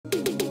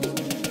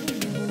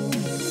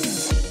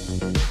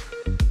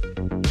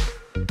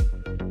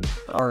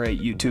Alright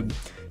YouTube,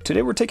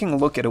 today we're taking a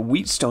look at a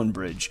Wheatstone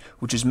bridge,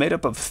 which is made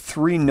up of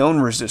 3 known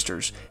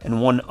resistors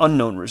and 1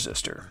 unknown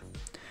resistor.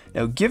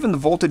 Now given the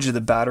voltage of the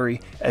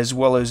battery, as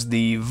well as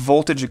the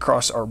voltage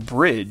across our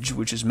bridge,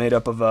 which is made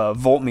up of a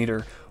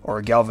voltmeter or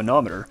a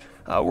galvanometer,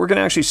 we're going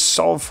to actually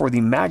solve for the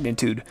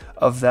magnitude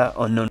of that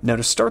unknown. Now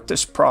to start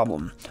this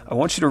problem, I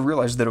want you to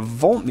realize that a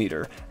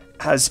voltmeter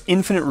has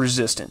infinite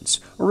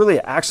resistance, or really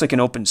it acts like an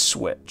open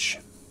switch.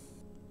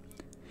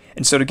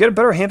 And so to get a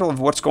better handle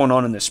of what's going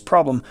on in this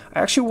problem,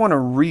 I actually want to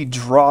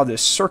redraw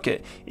this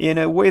circuit in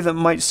a way that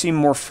might seem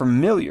more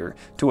familiar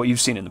to what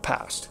you've seen in the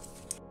past.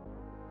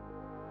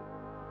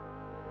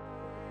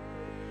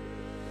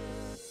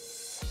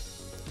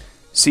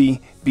 See,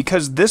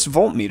 because this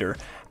voltmeter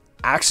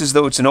acts as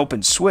though it's an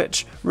open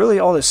switch, really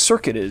all this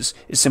circuit is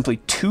simply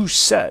 2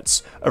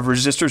 sets of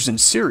resistors in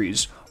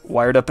series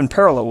wired up in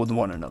parallel with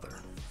one another.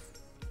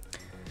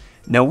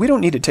 Now we don't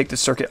need to take the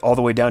circuit all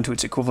the way down to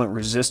its equivalent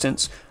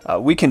resistance.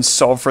 We can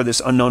solve for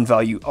this unknown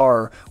value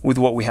R with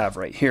what we have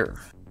right here.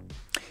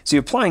 See,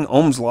 applying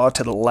Ohm's law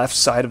to the left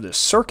side of this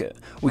circuit,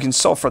 we can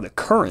solve for the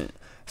current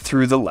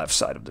through the left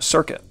side of the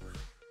circuit.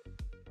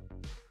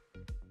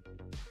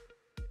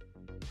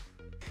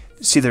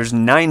 See, there's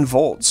 9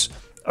 volts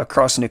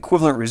across an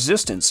equivalent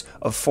resistance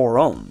of 4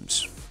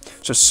 ohms.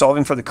 So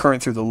solving for the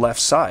current through the left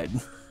side,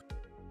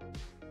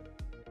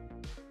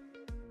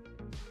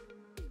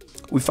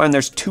 we find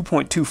there's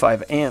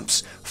 2.25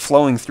 amps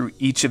flowing through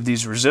each of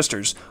these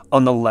resistors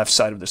on the left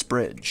side of this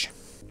bridge.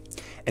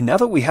 And now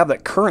that we have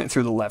that current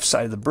through the left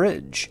side of the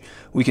bridge,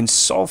 we can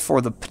solve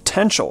for the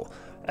potential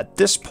at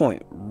this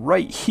point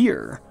right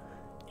here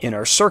in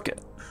our circuit.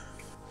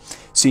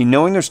 See,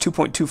 knowing there's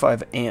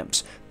 2.25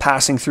 amps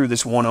passing through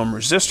this 1 ohm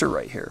resistor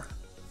right here,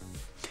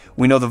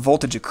 we know the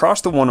voltage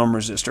across the 1 ohm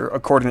resistor,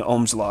 according to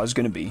Ohm's law, is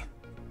going to be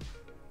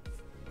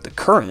the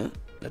current,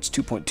 that's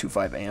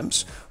 2.25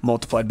 amps,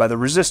 multiplied by the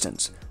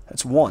resistance,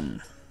 that's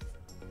 1.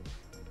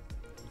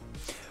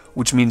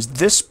 Which means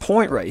this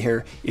point right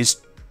here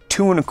is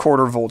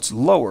 2¼ volts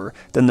lower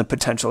than the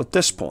potential at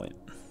this point.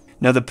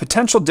 Now the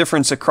potential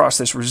difference across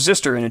this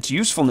resistor and its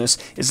usefulness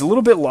is a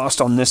little bit lost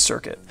on this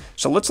circuit.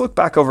 So let's look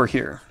back over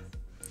here.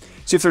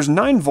 See, if there's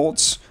 9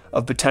 volts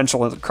of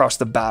potential across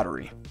the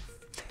battery,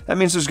 that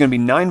means there's going to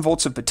be 9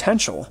 volts of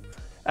potential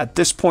at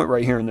this point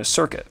right here in this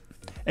circuit,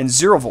 and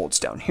 0 volts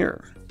down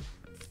here,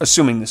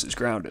 assuming this is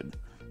grounded.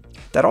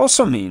 That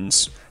also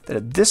means that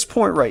at this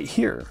point right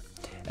here,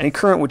 any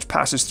current which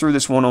passes through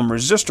this 1 ohm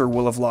resistor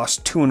will have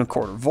lost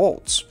 2¼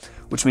 volts,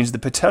 which means the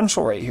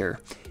potential right here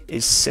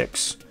is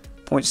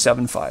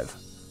 6.75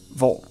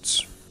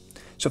 volts.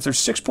 So if there's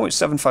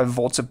 6.75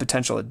 volts of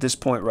potential at this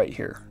point right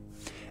here,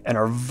 and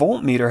our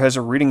voltmeter has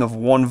a reading of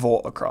 1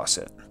 volt across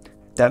it,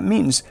 that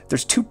means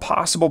there's 2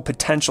 possible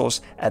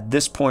potentials at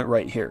this point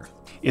right here.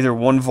 Either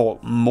 1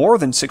 volt more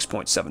than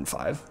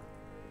 6.75,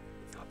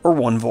 or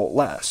 1 volt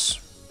less.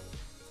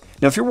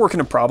 Now if you're working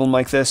a problem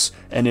like this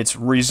and it's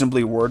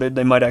reasonably worded,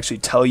 they might actually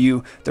tell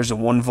you there's a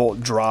 1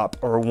 volt drop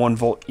or a 1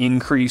 volt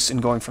increase in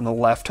going from the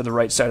left to the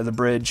right side of the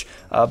bridge.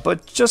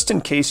 But just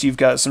in case you've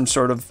got some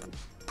sort of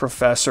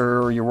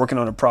professor or you're working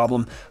on a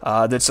problem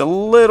that's a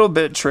little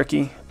bit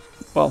tricky,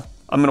 well,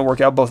 I'm going to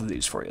work out both of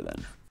these for you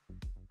then.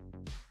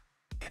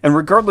 And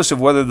regardless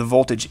of whether the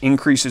voltage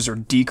increases or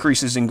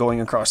decreases in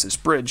going across this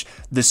bridge,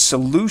 the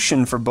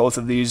solution for both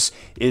of these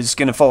is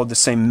going to follow the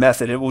same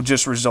method. It will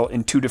just result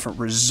in 2 different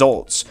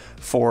results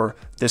for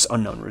this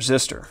unknown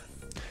resistor.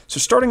 So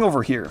starting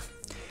over here,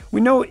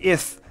 we know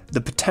if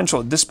the potential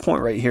at this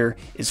point right here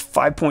is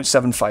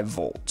 5.75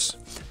 volts.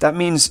 That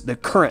means the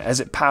current as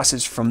it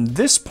passes from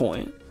this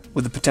point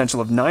with the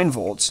potential of 9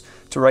 volts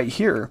to right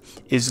here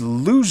is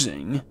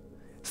losing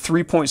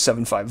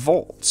 3.75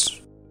 volts.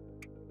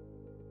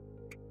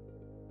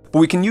 But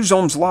we can use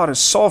Ohm's law to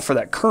solve for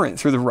that current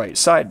through the right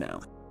side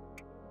now.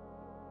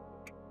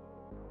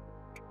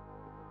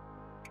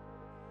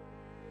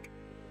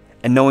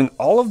 And knowing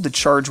all of the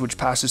charge which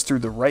passes through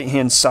the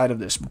right-hand side of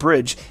this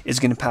bridge is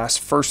going to pass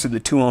first through the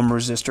 2 ohm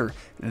resistor,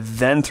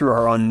 then through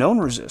our unknown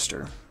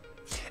resistor,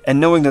 and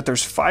knowing that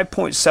there's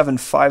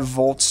 5.75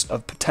 volts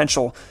of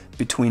potential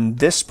between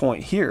this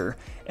point here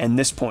and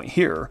this point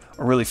here,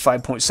 or really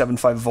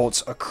 5.75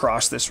 volts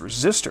across this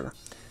resistor,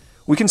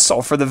 we can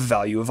solve for the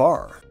value of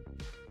R.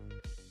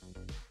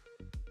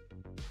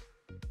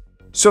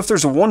 So if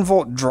there's a 1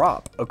 volt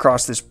drop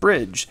across this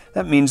bridge,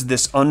 that means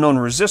this unknown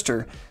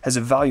resistor has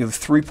a value of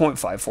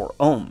 3.54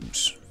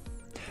 ohms.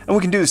 And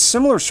we can do a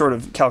similar sort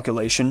of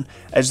calculation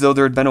as though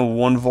there had been a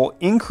 1 volt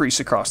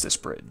increase across this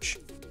bridge.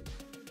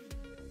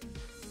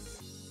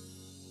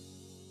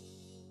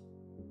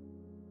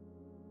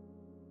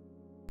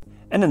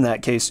 And in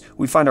that case,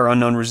 we find our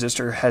unknown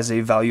resistor has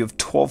a value of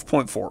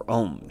 12.4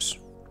 ohms.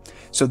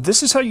 So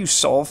this is how you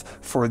solve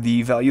for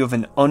the value of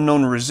an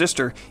unknown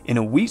resistor in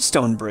a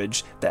Wheatstone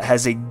bridge that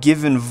has a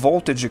given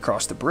voltage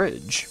across the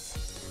bridge.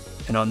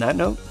 And on that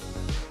note,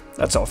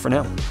 that's all for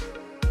now.